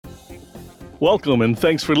Welcome and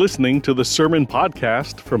thanks for listening to the Sermon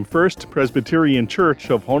Podcast from First Presbyterian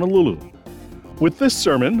Church of Honolulu. With this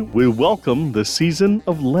sermon, we welcome the season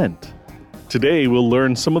of Lent. Today we'll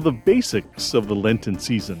learn some of the basics of the Lenten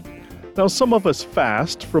season. Now, some of us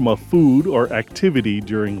fast from a food or activity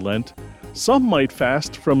during Lent. Some might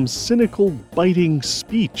fast from cynical, biting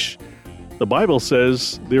speech. The Bible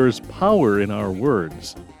says there is power in our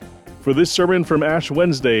words. For this sermon from Ash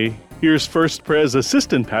Wednesday, here's First Pres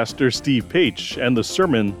Assistant Pastor Steve Page and the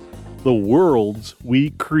sermon, The Worlds We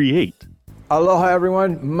Create. Aloha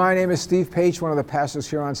everyone, my name is Steve Page, one of the pastors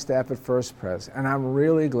here on staff at First Pres, and I'm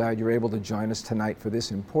really glad you're able to join us tonight for this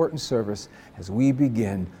important service as we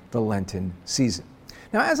begin the Lenten season.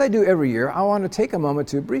 Now, as I do every year, I want to take a moment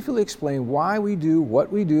to briefly explain why we do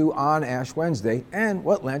what we do on Ash Wednesday and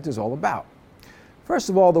what Lent is all about. First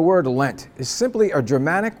of all, the word Lent is simply a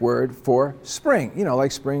Germanic word for spring,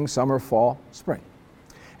 like spring, summer, fall, spring.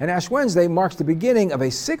 And Ash Wednesday marks the beginning of a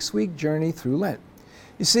 6-week journey through Lent.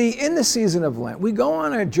 You see, in the season of Lent, we go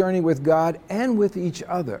on a journey with God and with each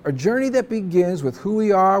other, a journey that begins with who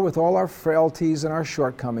we are with all our frailties and our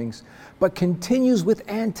shortcomings, but continues with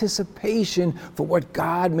anticipation for what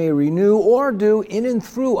God may renew or do in and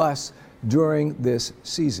through us during this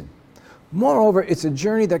season. Moreover, it's a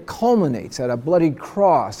journey that culminates at a bloodied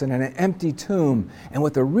cross and in an empty tomb, and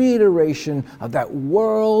with the reiteration of that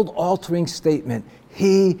world-altering statement,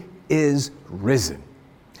 He is risen.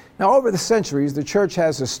 Now, over the centuries, the church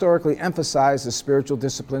has historically emphasized the spiritual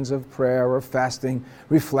disciplines of prayer or fasting,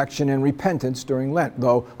 reflection, and repentance during Lent,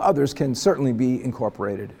 though others can certainly be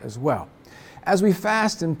incorporated as well. As we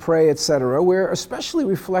fast and pray, etc., we're especially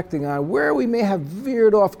reflecting on where we may have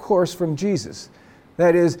veered off course from Jesus.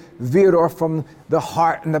 That is, veered off from the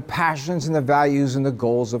heart and the passions and the values and the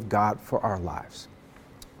goals of God for our lives.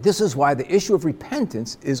 This is why the issue of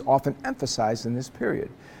repentance is often emphasized in this period.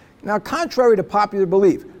 Now, contrary to popular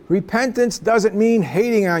belief, repentance doesn't mean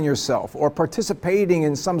hating on yourself or participating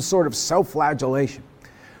in some sort of self-flagellation.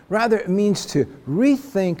 Rather, it means to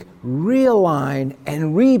rethink, realign,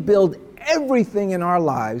 and rebuild everything in our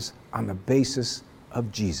lives on the basis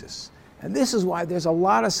of Jesus. And this is why there's a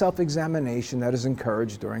lot of self-examination that is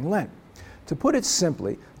encouraged during Lent. To put it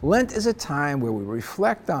simply, Lent is a time where we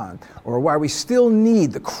reflect on, or why we still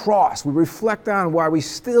need the cross. We reflect on why we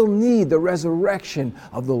still need the resurrection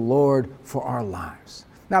of the Lord for our lives.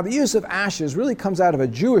 Now, the use of ashes really comes out of a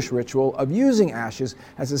Jewish ritual of using ashes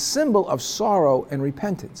as a symbol of sorrow and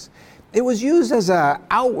repentance. It was used as an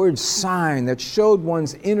outward sign that showed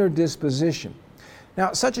one's inner disposition.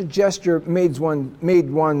 Now, such a gesture made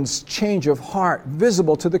one's change of heart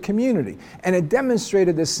visible to the community, and it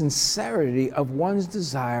demonstrated the sincerity of one's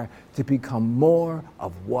desire to become more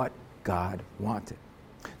of what God wanted.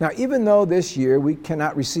 Now, even though this year we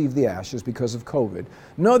cannot receive the ashes because of COVID,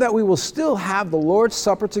 know that we will still have the Lord's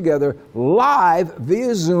Supper together live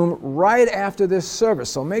via Zoom right after this service.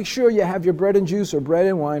 So make sure you have your bread and juice or bread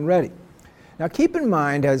and wine ready. Now, keep in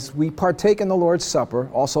mind, as we partake in the Lord's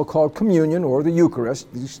Supper, also called communion or the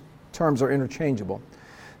Eucharist, these terms are interchangeable,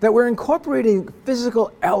 that we're incorporating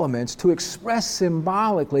physical elements to express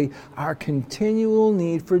symbolically our continual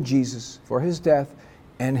need for Jesus, for His death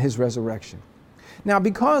and His resurrection. Now,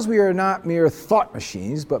 because we are not mere thought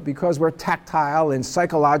machines, but because we're tactile and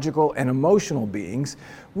psychological and emotional beings,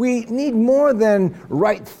 we need more than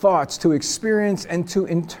right thoughts to experience and to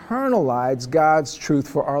internalize God's truth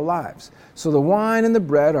for our lives. So the wine and the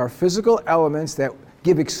bread are physical elements that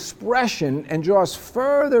give expression and draw us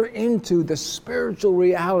further into the spiritual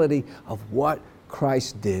reality of what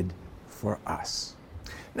Christ did for us.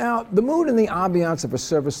 Now, the mood and the ambiance of a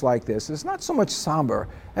service like this is not so much somber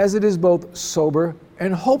as it is both sober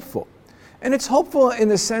and hopeful. And it's hopeful in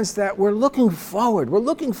the sense that we're looking forward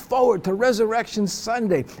to Resurrection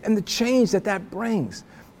Sunday and the change that brings.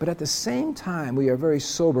 But at the same time, we are very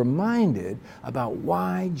sober-minded about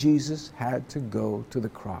why Jesus had to go to the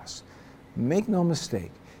cross. Make no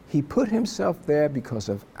mistake, He put Himself there because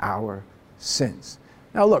of our sins.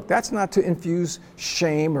 Now look, that's not to infuse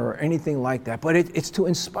shame or anything like that, but it's to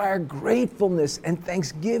inspire gratefulness and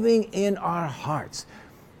thanksgiving in our hearts,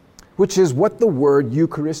 which is what the word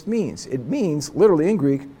Eucharist means. It means, literally in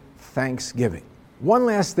Greek, thanksgiving. One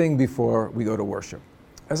last thing before we go to worship.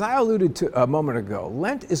 As I alluded to a moment ago,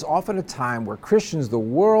 Lent is often a time where Christians the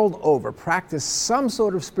world over practice some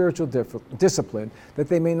sort of spiritual discipline that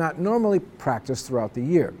they may not normally practice throughout the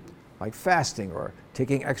year, like fasting or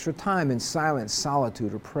taking extra time in silence,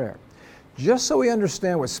 solitude, or prayer. Just so we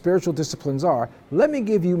understand what spiritual disciplines are, let me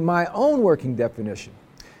give you my own working definition.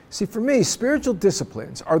 See, for me, spiritual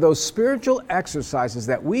disciplines are those spiritual exercises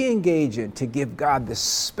that we engage in to give God the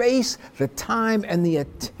space, the time, and the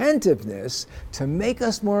attentiveness to make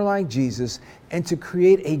us more like Jesus and to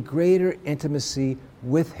create a greater intimacy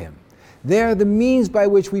with Him. They are the means by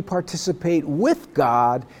which we participate with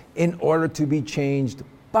God in order to be changed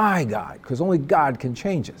by God, because only God can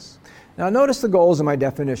change us. Now, notice the goals in my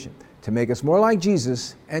definition: to make us more like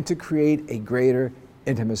Jesus and to create a greater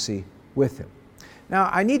intimacy with Him. Now,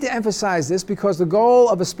 I need to emphasize this because the goal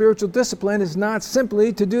of a spiritual discipline is not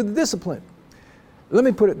simply to do the discipline. Let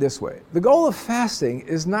me put it this way. The goal of fasting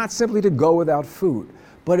is not simply to go without food,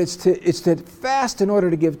 but it's to fast in order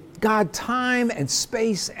to give God time and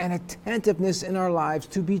space and attentiveness in our lives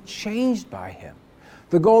to be changed by Him.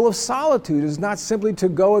 The goal of solitude is not simply to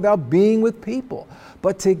go without being with people,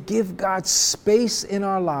 but to give God space in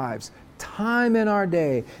our lives, time in our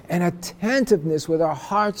day, and attentiveness with our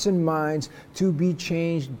hearts and minds to be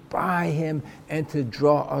changed by Him and to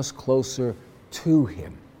draw us closer to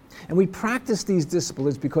Him. And we practice these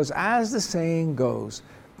disciplines because, as the saying goes,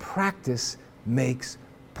 practice makes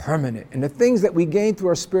permanent. And the things that we gain through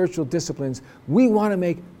our spiritual disciplines, we want to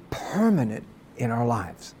make permanent in our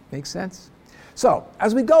lives. Make sense? So,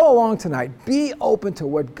 as we go along tonight, be open to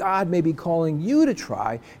what God may be calling you to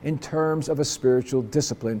try in terms of a spiritual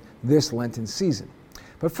discipline this Lenten season.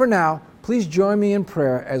 But for now, please join me in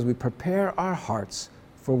prayer as we prepare our hearts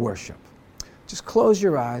for worship. Just close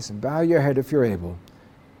your eyes and bow your head if you're able.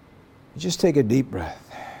 Just take a deep breath.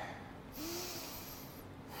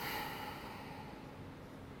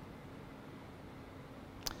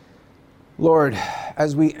 Lord,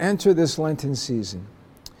 as we enter this Lenten season,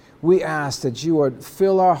 we ask that you would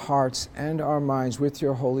fill our hearts and our minds with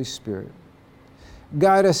your Holy Spirit.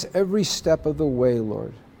 Guide us every step of the way,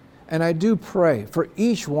 Lord. And I do pray for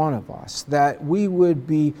each one of us that we would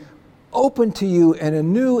be open to you in a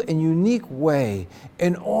new and unique way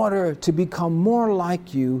in order to become more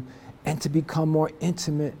like you and to become more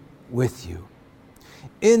intimate with you.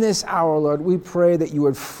 In this hour, Lord, we pray that you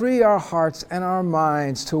would free our hearts and our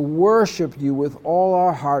minds to worship you with all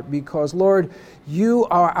our heart because, Lord, you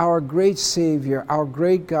are our great Savior, our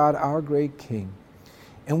great God, our great King.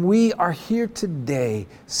 And we are here today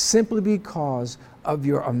simply because of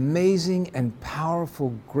your amazing and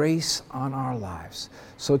powerful grace on our lives.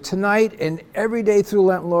 So tonight and every day through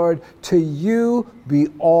Lent, Lord, to you be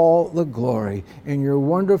all the glory. In your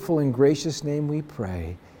wonderful and gracious name we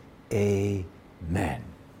pray. Amen.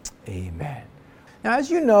 Amen. Now,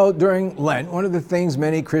 as you know, during Lent, one of the things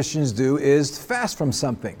many Christians do is fast from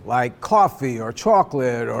something like coffee or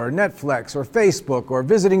chocolate or Netflix or Facebook or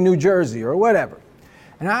visiting New Jersey or whatever.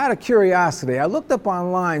 And out of curiosity, I looked up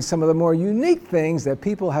online some of the more unique things that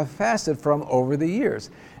people have fasted from over the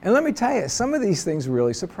years. And let me tell you, some of these things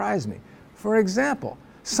really surprised me. For example,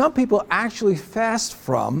 some people actually fast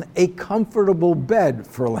from a comfortable bed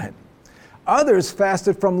for Lent. Others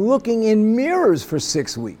fasted from looking in mirrors for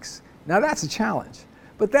 6 weeks. Now that's a challenge,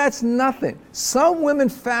 but that's nothing. Some women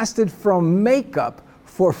fasted from makeup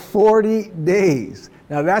for 40 days.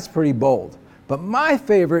 Now that's pretty bold. But my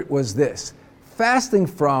favorite was this: fasting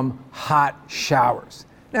from hot showers.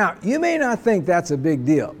 Now, you may not think that's a big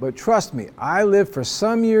deal, but trust me, I lived for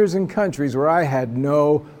some years in countries where I had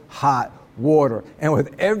no hot water. And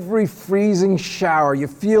with every freezing shower, you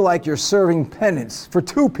feel like you're serving penance for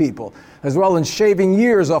 2 people, as well as shaving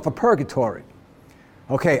years off of purgatory.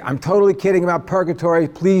 Okay, I'm totally kidding about purgatory.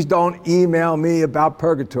 Please don't email me about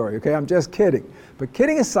purgatory, okay? I'm just kidding. But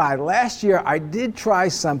kidding aside, last year I did try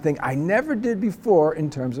something I never did before in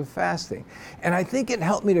terms of fasting. And I think it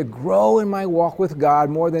helped me to grow in my walk with God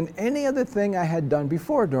more than any other thing I had done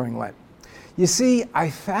before during Lent. You see, I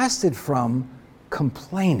fasted from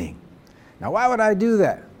complaining. Now, why would I do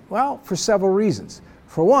that? Well, for several reasons.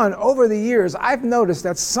 For one, over the years, I've noticed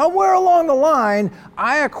that somewhere along the line,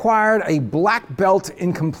 I acquired a black belt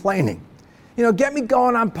in complaining. You know, get me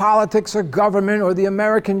going on politics or government or the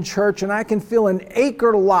American church, and I can fill an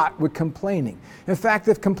acre lot with complaining. In fact,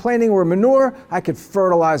 if complaining were manure, I could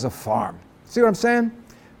fertilize a farm. See what I'm saying?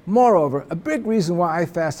 Moreover, a big reason why I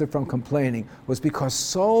fasted from complaining was because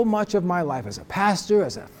so much of my life as a pastor,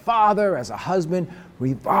 as a father, as a husband,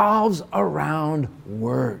 revolves around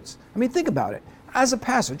words. I mean, think about it. As a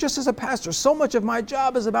pastor, just as a pastor, so much of my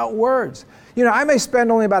job is about words. You know, I may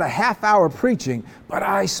spend only about a half hour preaching, but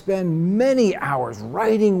I spend many hours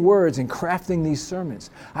writing words and crafting these sermons.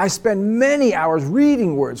 I spend many hours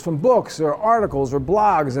reading words from books or articles or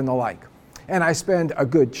blogs and the like. And I spend a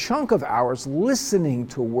good chunk of hours listening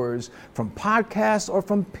to words from podcasts or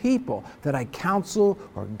from people that I counsel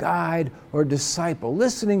or guide or disciple,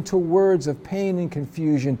 listening to words of pain and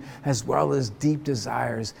confusion as well as deep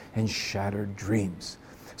desires and shattered dreams.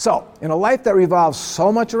 So, in a life that revolves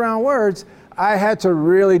so much around words, I had to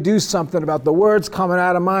really do something about the words coming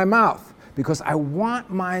out of my mouth, because I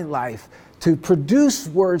want my life to produce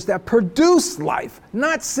words that produce life,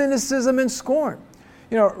 not cynicism and scorn.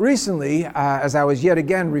 You know, recently, as I was yet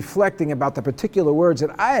again reflecting about the particular words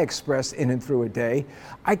that I express in and through a day,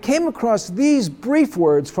 I came across these brief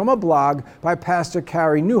words from a blog by Pastor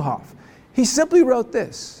Carey Nieuwhof. He simply wrote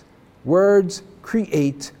this: "Words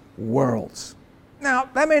create worlds." Now,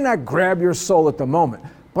 that may not grab your soul at the moment,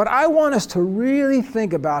 but I want us to really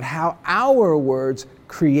think about how our words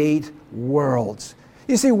create worlds.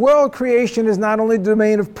 You see, world creation is not only the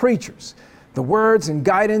domain of preachers. The words and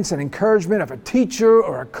guidance and encouragement of a teacher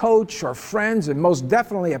or a coach or friends, and most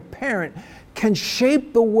definitely a parent, can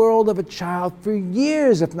shape the world of a child for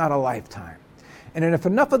years, if not a lifetime. And if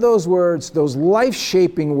enough of those words, those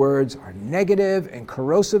life-shaping words, are negative and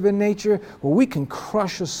corrosive in nature, well, we can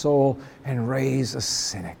crush a soul and raise a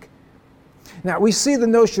cynic. Now, we see the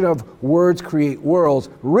notion of words create worlds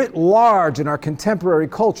writ large in our contemporary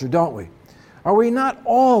culture, don't we? Are we not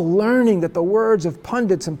all learning that the words of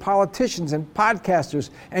pundits and politicians and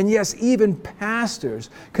podcasters, and yes, even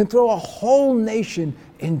pastors, can throw a whole nation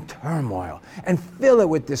in turmoil and fill it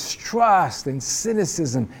with distrust and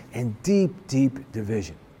cynicism and deep, deep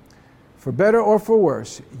division? For better or for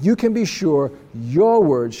worse, you can be sure your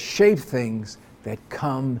words shape things that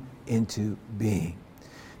come into being.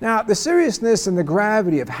 Now, the seriousness and the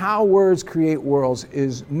gravity of how words create worlds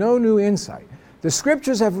is no new insight. The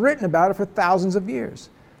scriptures have written about it for thousands of years.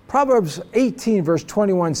 Proverbs 18 verse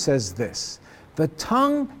 21 says this: "The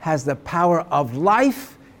tongue has the power of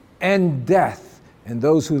life and death, and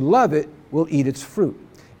those who love it will eat its fruit."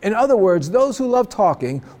 In other words, those who love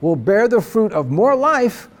talking will bear the fruit of more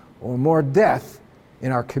life or more death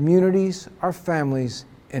in our communities, our families,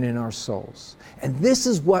 and in our souls. And this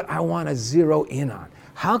is what I want to zero in on.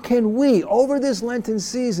 How can we, over this Lenten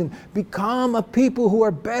season, become a people who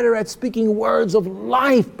are better at speaking words of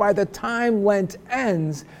life by the time Lent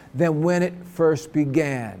ends than when it first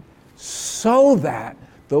began, so that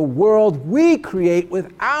the world we create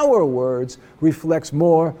with our words reflects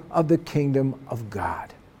more of the kingdom of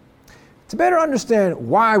God? To better understand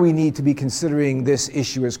why we need to be considering this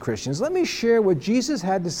issue as Christians, let me share what Jesus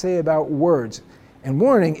had to say about words. And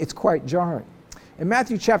warning, it's quite jarring. In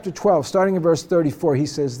Matthew chapter 12, starting in verse 34, he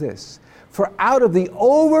says this: "For out of the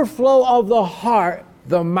overflow of the heart,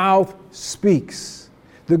 the mouth speaks.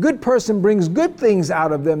 The good person brings good things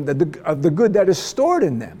out of them, of the good that is stored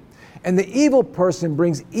in them. And the evil person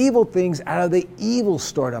brings evil things out of the evil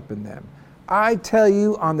stored up in them. I tell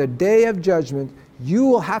you, on the day of judgment, you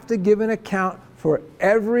will have to give an account for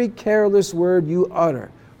every careless word you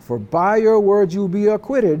utter. For by your words you will be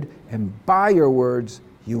acquitted, and by your words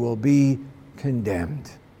you will be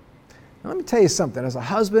condemned." Now, let me tell you something. As a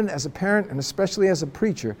husband, as a parent, and especially as a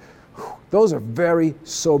preacher, those are very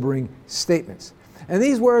sobering statements. And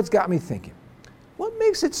these words got me thinking, what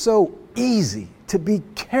makes it so easy to be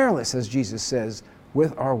careless, as Jesus says,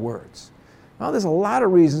 with our words? Well, there's a lot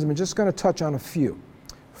of reasons. I'm just going to touch on a few.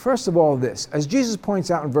 First of all, this, as Jesus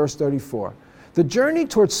points out in verse 34, the journey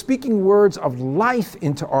towards speaking words of life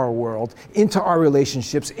into our world, into our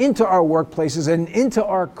relationships, into our workplaces, and into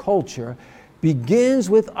our culture begins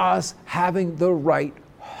with us having the right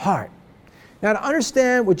heart. Now, to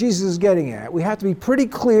understand what Jesus is getting at, we have to be pretty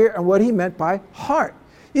clear on what he meant by heart.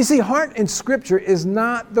 You see, heart in Scripture is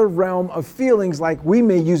not the realm of feelings like we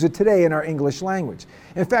may use it today in our English language.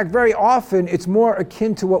 In fact, very often it's more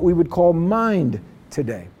akin to what we would call mind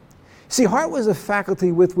today. See, heart was a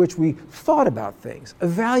faculty with which we thought about things,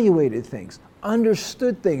 evaluated things,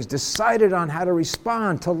 understood things, decided on how to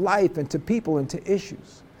respond to life and to people and to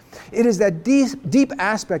issues. It is that deep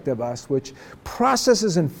aspect of us which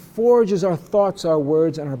processes and forges our thoughts, our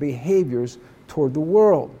words, and our behaviors toward the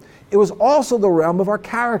world. It was also the realm of our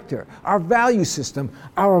character, our value system,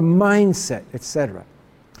 our mindset, etc.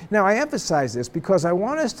 Now, I emphasize this because I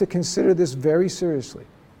want us to consider this very seriously.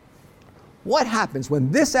 What happens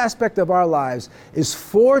when this aspect of our lives is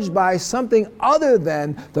forged by something other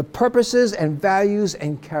than the purposes and values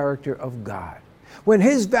and character of God? When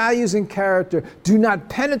his values and character do not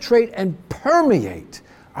penetrate and permeate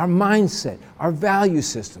our mindset, our value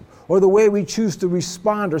system, or the way we choose to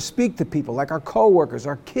respond or speak to people like our coworkers,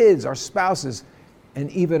 our kids, our spouses,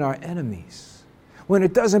 and even our enemies. when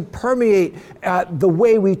it doesn't permeate the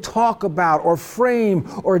way we talk about or frame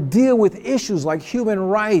or deal with issues like human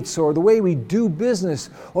rights, or the way we do business,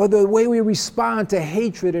 or the way we respond to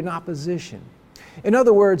hatred and opposition. In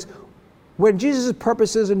other words, when Jesus'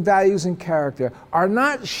 purposes and values and character are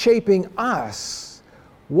not shaping us,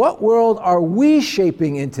 what world are we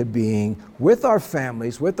shaping into being with our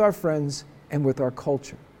families, with our friends, and with our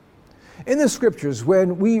culture? In the scriptures,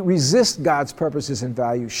 when we resist God's purposes and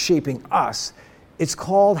values shaping us, it's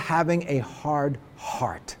called having a hard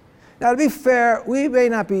heart. Now, to be fair, we may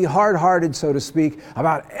not be hard-hearted, so to speak,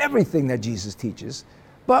 about everything that Jesus teaches,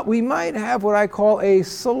 but we might have what I call a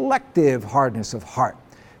selective hardness of heart.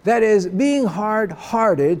 That is, being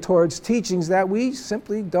hard-hearted towards teachings that we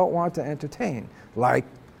simply don't want to entertain, like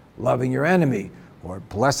loving your enemy, or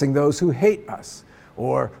blessing those who hate us,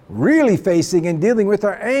 or really facing and dealing with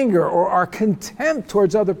our anger or our contempt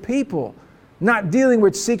towards other people, not dealing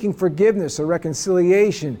with seeking forgiveness or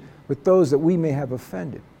reconciliation with those that we may have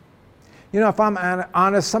offended. You know, if I'm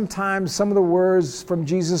honest, sometimes some of the words from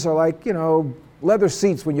Jesus are like, leather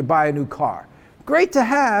seats when you buy a new car. Great to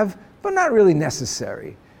have, but not really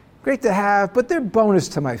necessary. Great to have, but they're bonus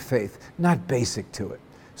to my faith, not basic to it.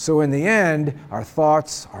 So in the end, our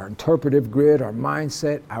thoughts, our interpretive grid, our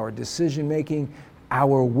mindset, our decision-making,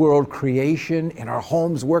 our world creation in our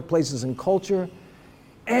homes, workplaces, and culture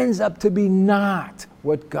ends up to be not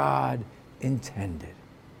what God intended.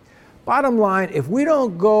 Bottom line, if we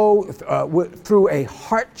don't go through a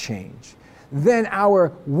heart change, then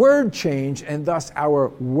our word change, and thus our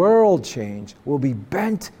world change, will be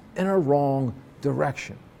bent in a wrong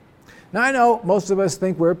direction. Now, I know most of us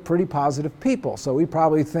think we're pretty positive people, so we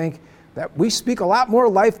probably think that we speak a lot more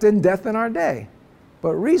life than death in our day.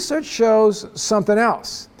 But research shows something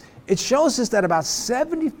else. It shows us that about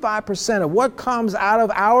 75% of what comes out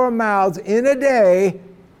of our mouths in a day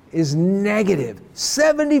is negative.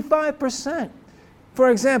 75%. For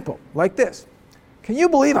example, like this. Can you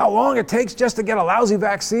believe how long it takes just to get a lousy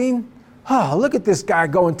vaccine? Oh, look at this guy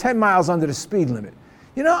going 10 miles under the speed limit.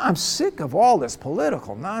 I'm sick of all this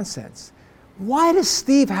political nonsense. Why does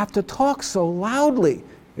Steve have to talk so loudly?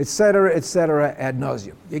 Etc., ad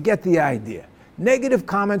nauseum. You get the idea. Negative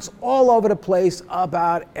comments all over the place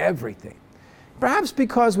about everything. Perhaps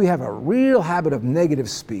because we have a real habit of negative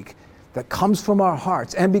speak that comes from our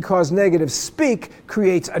hearts, and because negative speak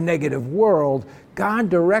creates a negative world, God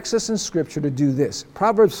directs us in Scripture to do this.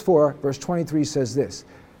 Proverbs 4, verse 23 says this: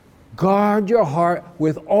 guard your heart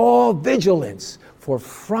with all vigilance, for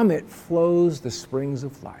from it flows the springs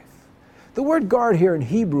of life. The word guard here in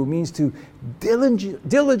Hebrew means to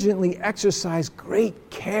diligently exercise great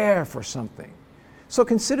care for something. So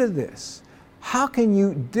consider this. How can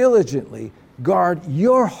you diligently guard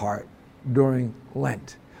your heart during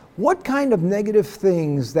Lent? What kind of negative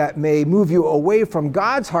things that may move you away from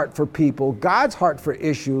God's heart for people, God's heart for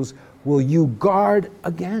issues, will you guard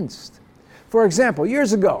against? For example,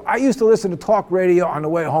 years ago, I used to listen to talk radio on the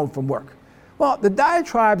way home from work. Well, the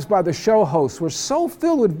diatribes by the show hosts were so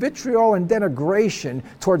filled with vitriol and denigration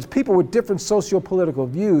towards people with different socio-political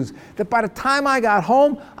views that by the time I got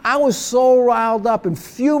home, I was so riled up and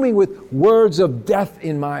fuming with words of death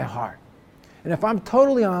in my heart. And if I'm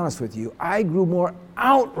totally honest with you, I grew more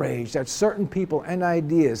outraged at certain people and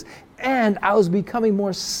ideas, and I was becoming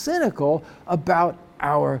more cynical about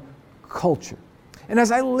our culture. And as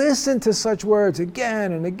I listened to such words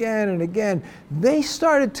again and again and again, they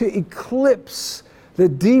started to eclipse the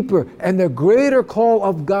deeper and the greater call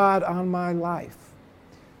of God on my life.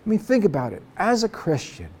 I mean, think about it. As a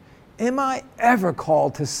Christian, am I ever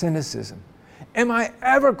called to cynicism? Am I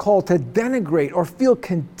ever called to denigrate or feel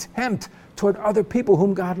contempt toward other people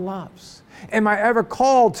whom God loves? Am I ever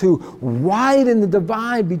called to widen the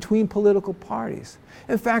divide between political parties?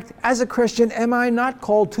 In fact, as a Christian, am I not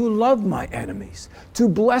called to love my enemies, to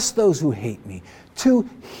bless those who hate me, to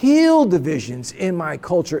heal divisions in my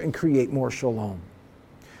culture and create more shalom?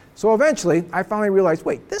 So eventually, I finally realized,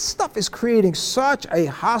 wait, this stuff is creating such a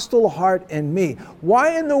hostile heart in me.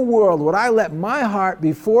 Why in the world would I let my heart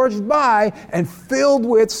be forged by and filled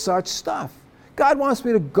with such stuff? God wants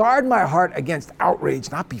me to guard my heart against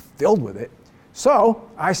outrage, not be filled with it. So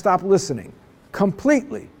I stopped listening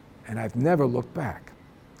completely, and I've never looked back.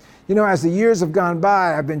 As the years have gone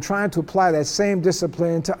by, I've been trying to apply that same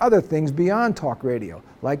discipline to other things beyond talk radio,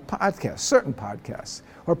 like podcasts, certain podcasts,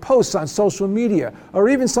 or posts on social media, or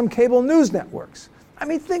even some cable news networks. I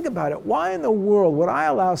mean, think about it. Why in the world would I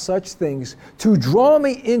allow such things to draw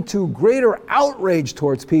me into greater outrage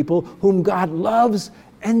towards people whom God loves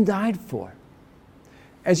and died for?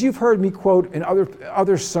 As you've heard me quote in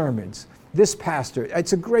other sermons, this pastor,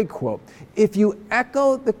 it's a great quote: if you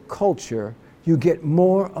echo the culture, you get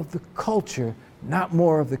more of the culture, not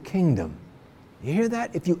more of the kingdom. You hear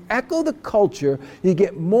that? If you echo the culture, you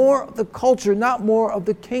get more of the culture, not more of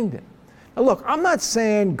the kingdom. Now look, I'm not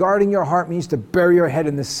saying guarding your heart means to bury your head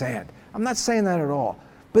in the sand. I'm not saying that at all.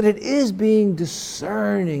 But it is being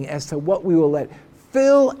discerning as to what we will let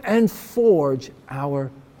fill and forge our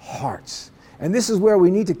hearts. And this is where we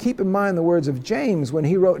need to keep in mind the words of James when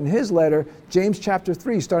he wrote in his letter, James chapter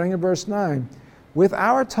 3, starting in verse 9, "With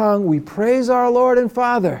our tongue we praise our Lord and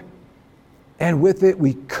Father, and with it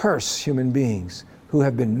we curse human beings who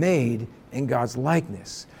have been made in God's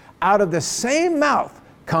likeness. Out of the same mouth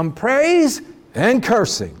come praise and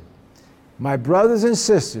cursing. My brothers and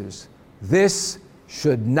sisters, this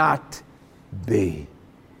should not be."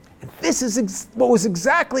 And this is what was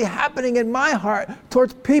exactly happening in my heart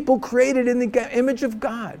towards people created in the image of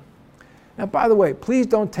God. Now, by the way, please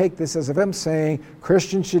don't take this as if I'm saying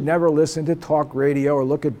Christians should never listen to talk radio or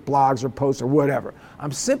look at blogs or posts or whatever.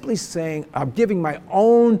 I'm simply saying I'm giving my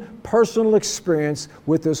own personal experience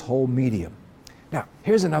with this whole medium. Now,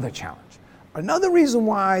 here's another challenge. Another reason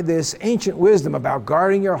why this ancient wisdom about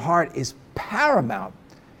guarding your heart is paramount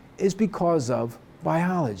is because of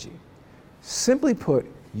biology. Simply put,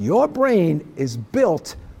 your brain is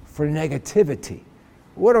built for negativity.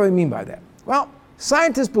 What do I mean by that? Well,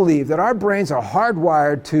 scientists believe that our brains are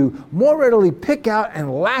hardwired to more readily pick out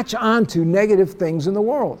and latch onto negative things in the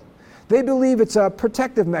world. They believe it's a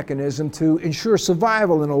protective mechanism to ensure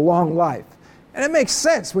survival in a long life. And it makes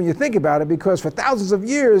sense when you think about it, because for thousands of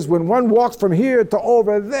years, when one walked from here to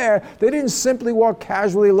over there, they didn't simply walk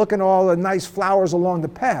casually looking at all the nice flowers along the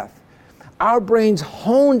path. Our brains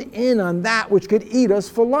honed in on that which could eat us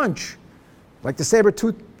for lunch, like the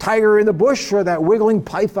saber-toothed tiger in the bush or that wiggling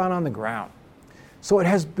python on the ground. So it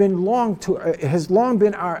has long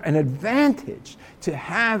been an advantage to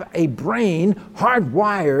have a brain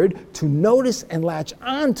hardwired to notice and latch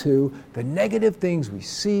onto the negative things we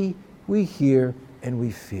see, we hear, and we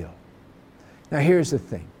feel. Now here's the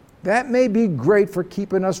thing. That may be great for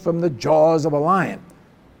keeping us from the jaws of a lion,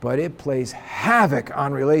 but it plays havoc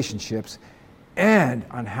on relationships and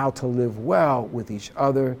on how to live well with each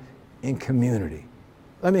other in community.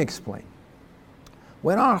 Let me explain.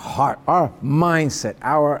 When our heart, our mindset,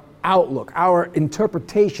 our outlook, our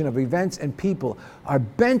interpretation of events and people are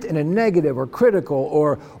bent in a negative or critical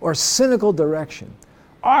or cynical direction,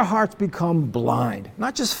 our hearts become blind.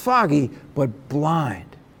 Not just foggy, but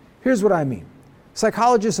blind. Here's what I mean.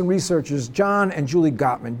 Psychologists and researchers John and Julie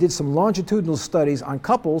Gottman did some longitudinal studies on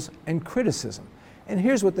couples and criticism. And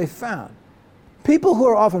here's what they found. People who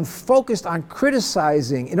are often focused on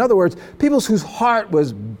criticizing, in other words, people whose heart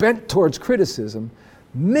was bent towards criticism,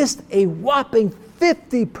 missed a whopping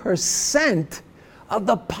 50% of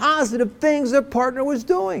the positive things their partner was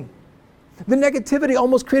doing. The negativity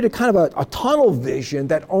almost created kind of a tunnel vision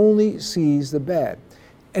that only sees the bad.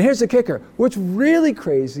 And here's the kicker. What's really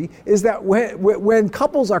crazy is that when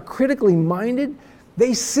couples are critically minded,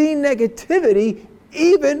 they see negativity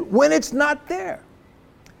even when it's not there.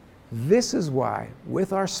 This is why,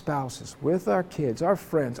 with our spouses, with our kids, our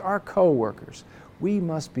friends, our coworkers, we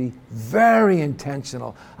must be very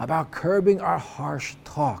intentional about curbing our harsh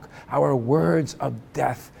talk, our words of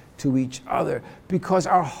death to each other, because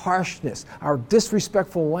our harshness, our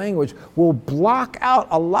disrespectful language will block out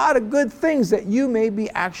a lot of good things that you may be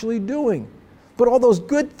actually doing. But all those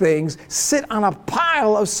good things sit on a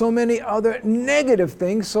pile of so many other negative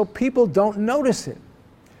things so people don't notice it.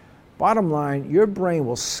 Bottom line, your brain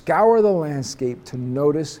will scour the landscape to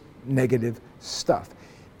notice negative stuff,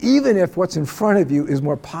 even if what's in front of you is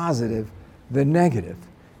more positive than negative.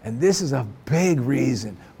 And this is a big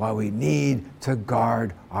reason why we need to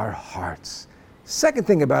guard our hearts. Second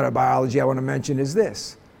thing about our biology I want to mention is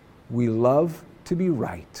this. We love to be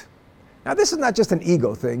right. Now, this is not just an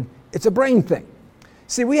ego thing, it's a brain thing.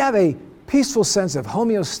 See, we have a peaceful sense of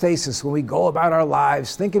homeostasis when we go about our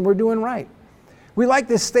lives thinking we're doing right. We like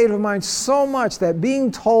this state of mind so much that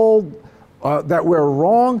being told that we're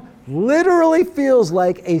wrong literally feels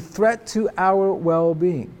like a threat to our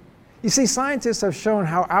well-being. You see, scientists have shown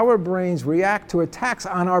how our brains react to attacks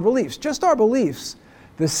on our beliefs, just our beliefs,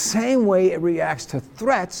 the same way it reacts to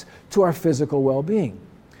threats to our physical well-being.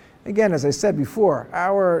 Again, as I said before,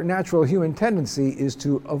 our natural human tendency is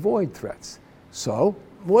to avoid threats. So,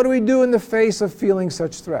 what do we do in the face of feeling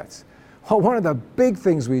such threats? Well, one of the big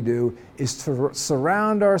things we do is to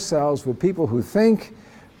surround ourselves with people who think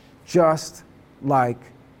just like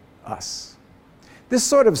us. This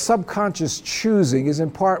sort of subconscious choosing is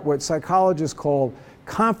in part what psychologists call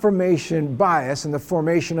confirmation bias and the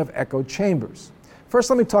formation of echo chambers. First,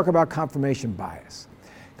 let me talk about confirmation bias.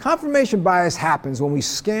 Confirmation bias happens when we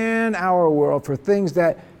scan our world for things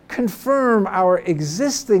that confirm our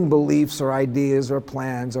existing beliefs or ideas or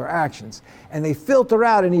plans or actions, and they filter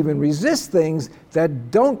out and even resist things that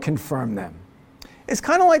don't confirm them. It's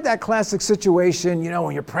kind of like that classic situation,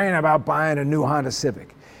 when you're praying about buying a new Honda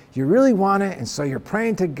Civic. You really want it, and so you're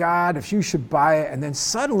praying to God if you should buy it, and then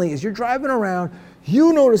suddenly, as you're driving around,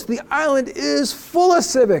 you notice the island is full of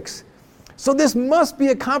Civics. So this must be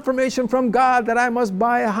a confirmation from God that I must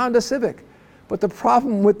buy a Honda Civic. But the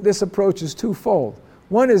problem with this approach is twofold.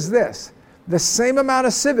 One is this: the same amount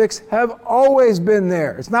of Civics have always been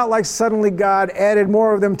there. It's not like suddenly God added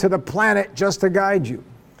more of them to the planet just to guide you.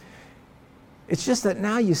 It's just that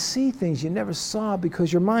now you see things you never saw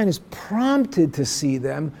because your mind is prompted to see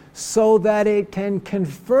them so that it can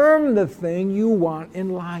confirm the thing you want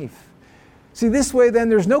in life. See, this way then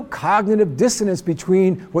there's no cognitive dissonance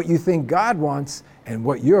between what you think God wants and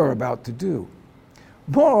what you're about to do.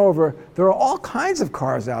 Moreover, there are all kinds of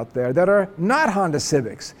cars out there that are not Honda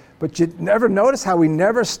Civics, but you never notice how we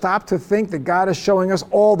never stop to think that God is showing us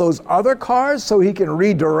all those other cars so he can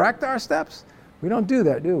redirect our steps? We don't do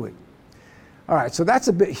that, do we? All right, so that's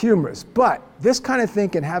a bit humorous, but this kind of thing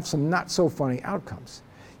can have some not so funny outcomes.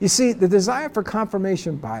 You see, the desire for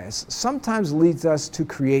confirmation bias sometimes leads us to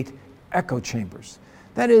create echo chambers.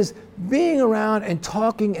 That is, being around and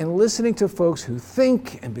talking and listening to folks who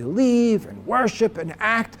think and believe and worship and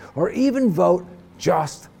act or even vote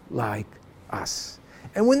just like us.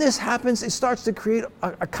 And when this happens, it starts to create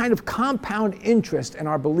a kind of compound interest in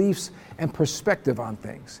our beliefs and perspective on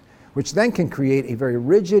things, which then can create a very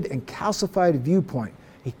rigid and calcified viewpoint,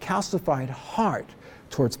 a calcified heart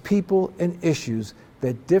towards people and issues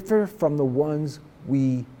that differ from the ones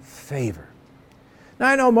we favor. Now,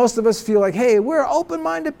 I know most of us feel like, hey, we're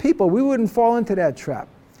open-minded people. We wouldn't fall into that trap.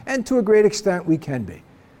 And to a great extent, we can be.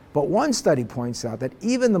 But one study points out that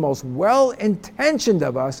even the most well-intentioned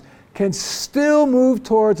of us can still move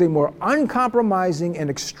towards a more uncompromising and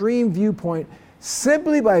extreme viewpoint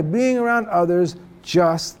simply by being around others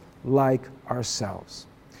just like ourselves.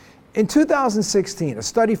 In 2016, a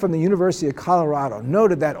study from the University of Colorado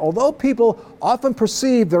noted that although people often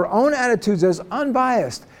perceive their own attitudes as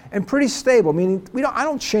unbiased and pretty stable, meaning I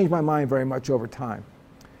don't change my mind very much over time,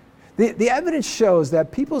 the evidence shows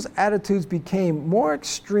that people's attitudes became more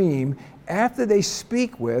extreme after they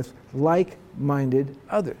speak with like-minded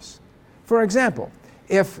others. For example,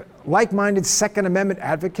 if like-minded Second Amendment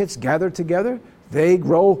advocates gather together, they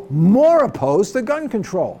grow more opposed to gun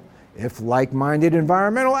control. If like-minded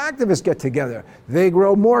environmental activists get together, they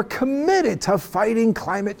grow more committed to fighting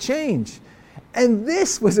climate change. And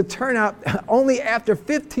this was a turnout only after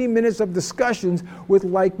 15 minutes of discussions with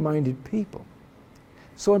like-minded people.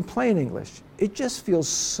 So in plain English, it just feels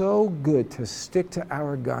so good to stick to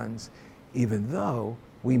our guns, even though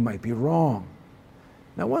we might be wrong.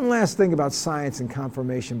 Now, one last thing about science and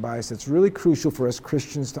confirmation bias that's really crucial for us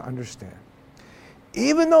Christians to understand.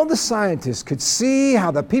 Even though the scientists could see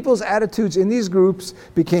how the people's attitudes in these groups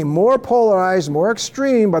became more polarized, more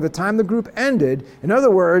extreme by the time the group ended, in other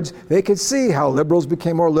words, they could see how liberals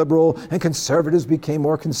became more liberal and conservatives became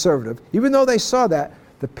more conservative. Even though they saw that,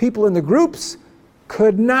 the people in the groups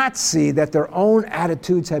could not see that their own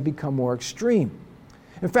attitudes had become more extreme.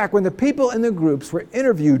 In fact, when the people in the groups were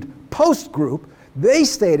interviewed post-group, they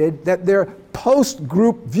stated that their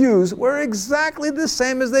post-group views were exactly the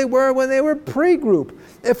same as they were when they were pre-group.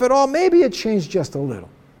 If at all, maybe it changed just a little.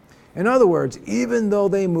 In other words, even though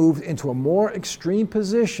they moved into a more extreme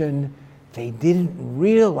position, they didn't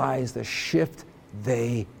realize the shift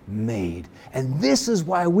they made. And this is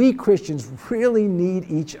why we Christians really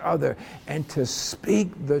need each other and to speak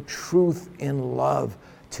the truth in love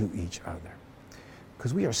to each other.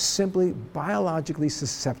 Because we are simply biologically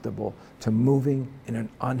susceptible to moving in an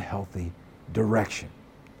unhealthy direction.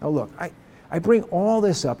 Now look, I bring all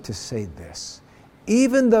this up to say this.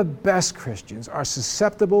 Even the best Christians are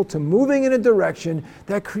susceptible to moving in a direction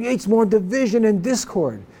that creates more division and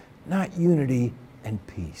discord, not unity and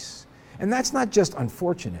peace. And that's not just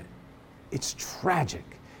unfortunate, it's tragic.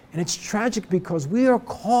 And it's tragic because we are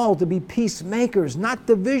called to be peacemakers, not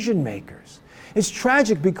division makers. It's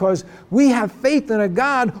tragic because we have faith in a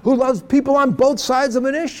God who loves people on both sides of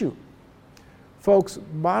an issue. Folks,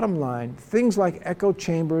 bottom line, things like echo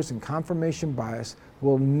chambers and confirmation bias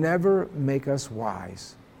will never make us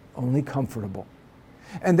wise, only comfortable.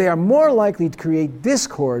 And they are more likely to create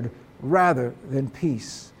discord rather than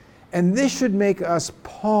peace. And this should make us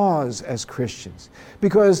pause as Christians.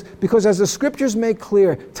 Because as the scriptures make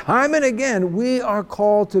clear, time and again, we are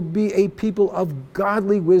called to be a people of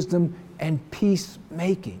godly wisdom and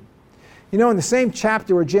peacemaking. You know, in the same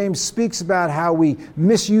chapter where James speaks about how we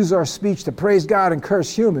misuse our speech to praise God and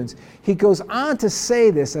curse humans, he goes on to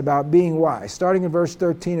say this about being wise, starting in verse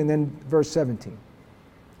 13 and then verse 17.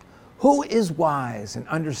 Who is wise and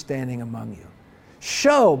understanding among you?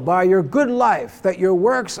 Show by your good life that your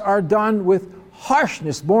works are done with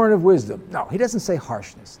harshness born of wisdom. No, he doesn't say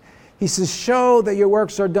harshness. He says, show that your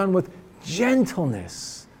works are done with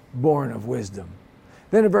gentleness born of wisdom.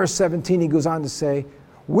 Then in verse 17, he goes on to say,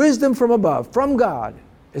 wisdom from above, from God,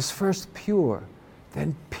 is first pure,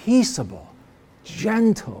 then peaceable,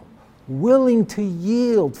 gentle, willing to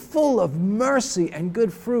yield, full of mercy and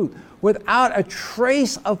good fruit, without a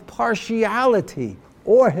trace of partiality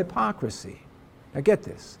or hypocrisy. Now get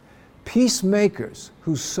this. Peacemakers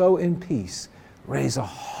who sow in peace raise a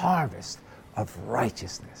harvest of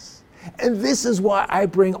righteousness. And this is why I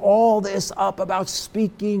bring all this up about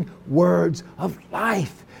speaking words of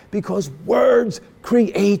life, because words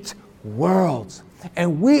create worlds.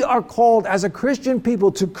 And we are called as a Christian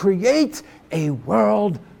people to create a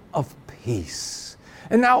world of peace.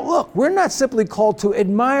 And now look, we're not simply called to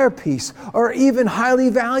admire peace or even highly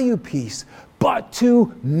value peace, but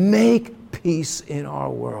to make peace in our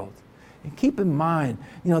world. And keep in mind,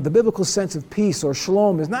 the biblical sense of peace or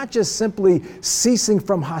shalom is not just simply ceasing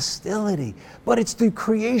from hostility, but it's the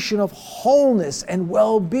creation of wholeness and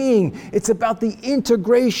well-being. It's about the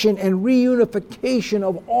integration and reunification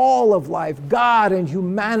of all of life, God and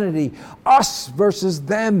humanity, us versus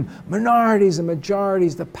them, minorities and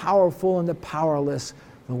majorities, the powerful and the powerless,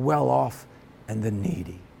 the well-off and the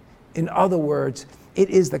needy. In other words,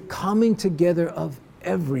 it is the coming together of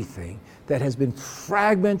everything that has been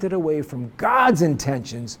fragmented away from God's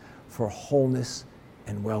intentions for wholeness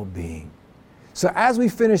and well-being. So as we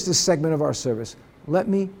finish this segment of our service, let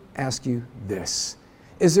me ask you this.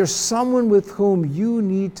 Is there someone with whom you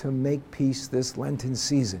need to make peace this Lenten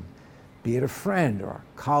season? Be it a friend or a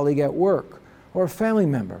colleague at work or a family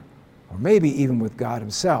member, or maybe even with God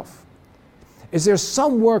himself. Is there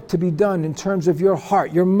some work to be done in terms of your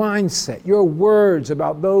heart, your mindset, your words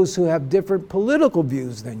about those who have different political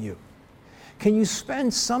views than you? Can you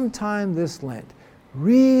spend some time this Lent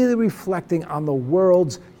really reflecting on the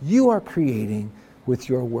worlds you are creating with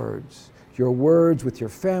your words with your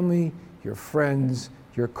family, your friends,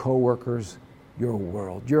 your coworkers, your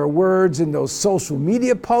world, your words in those social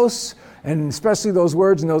media posts, and especially those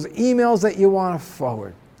words in those emails that you want to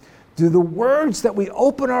forward? Do the words that we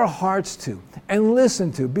open our hearts to and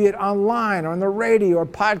listen to, be it online or on the radio or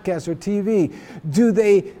podcast or TV, do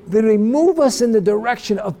they move us in the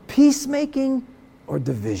direction of peacemaking or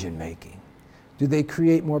division making? Do they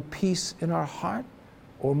create more peace in our heart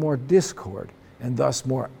or more discord and thus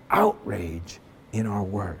more outrage in our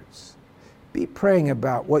words? Be praying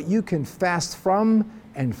about what you can fast from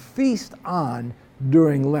and feast on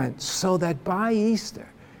during Lent so that by Easter,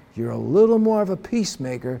 you're a little more of a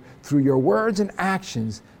peacemaker through your words and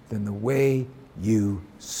actions than the way you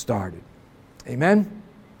started. Amen?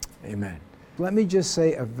 Amen. Let me just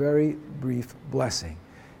say a very brief blessing.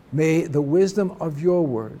 May the wisdom of your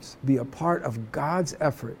words be a part of God's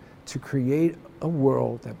effort to create a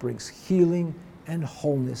world that brings healing and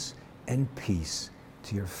wholeness and peace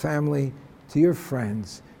to your family, to your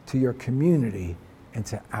friends, to your community, and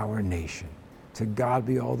to our nation. To God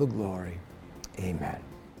be all the glory. Amen.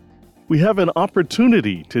 We have an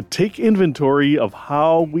opportunity to take inventory of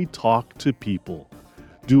how we talk to people.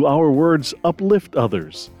 Do our words uplift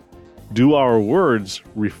others? Do our words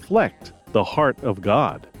reflect the heart of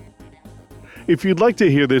God? If you'd like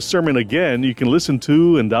to hear this sermon again, you can listen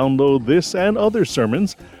to and download this and other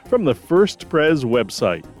sermons from the First Pres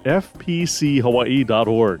website,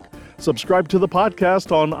 fpchawaii.org. Subscribe to the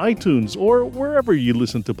podcast on iTunes or wherever you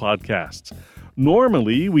listen to podcasts.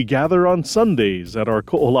 Normally, we gather on Sundays at our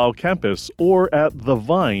Ko'olau campus or at The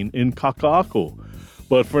Vine in Kaka'ako.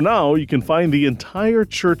 But for now, you can find the entire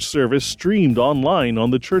church service streamed online on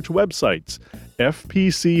the church websites,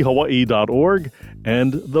 fpchawaii.org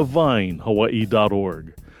and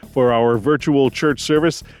thevinehawaii.org. For our virtual church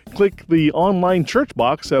service, click the online church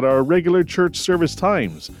box at our regular church service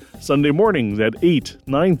times. Sunday mornings at 8,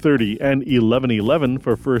 9:30, and 11:11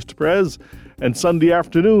 for First Pres, and Sunday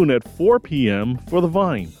afternoon at 4 p.m. for The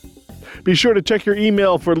Vine. Be sure to check your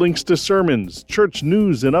email for links to sermons, church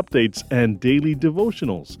news and updates, and daily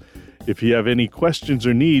devotionals. If you have any questions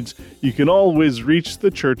or needs, you can always reach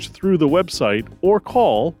the church through the website or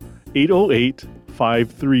call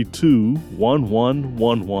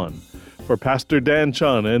 808-532-1111. For Pastor Dan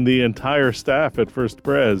Chun and the entire staff at First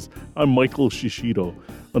Pres, I'm Michael Shishido.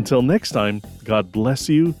 Until next time, God bless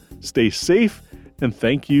you, stay safe, and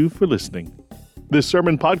thank you for listening. This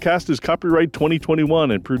sermon podcast is copyright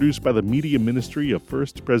 2021 and produced by the Media Ministry of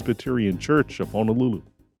First Presbyterian Church of Honolulu.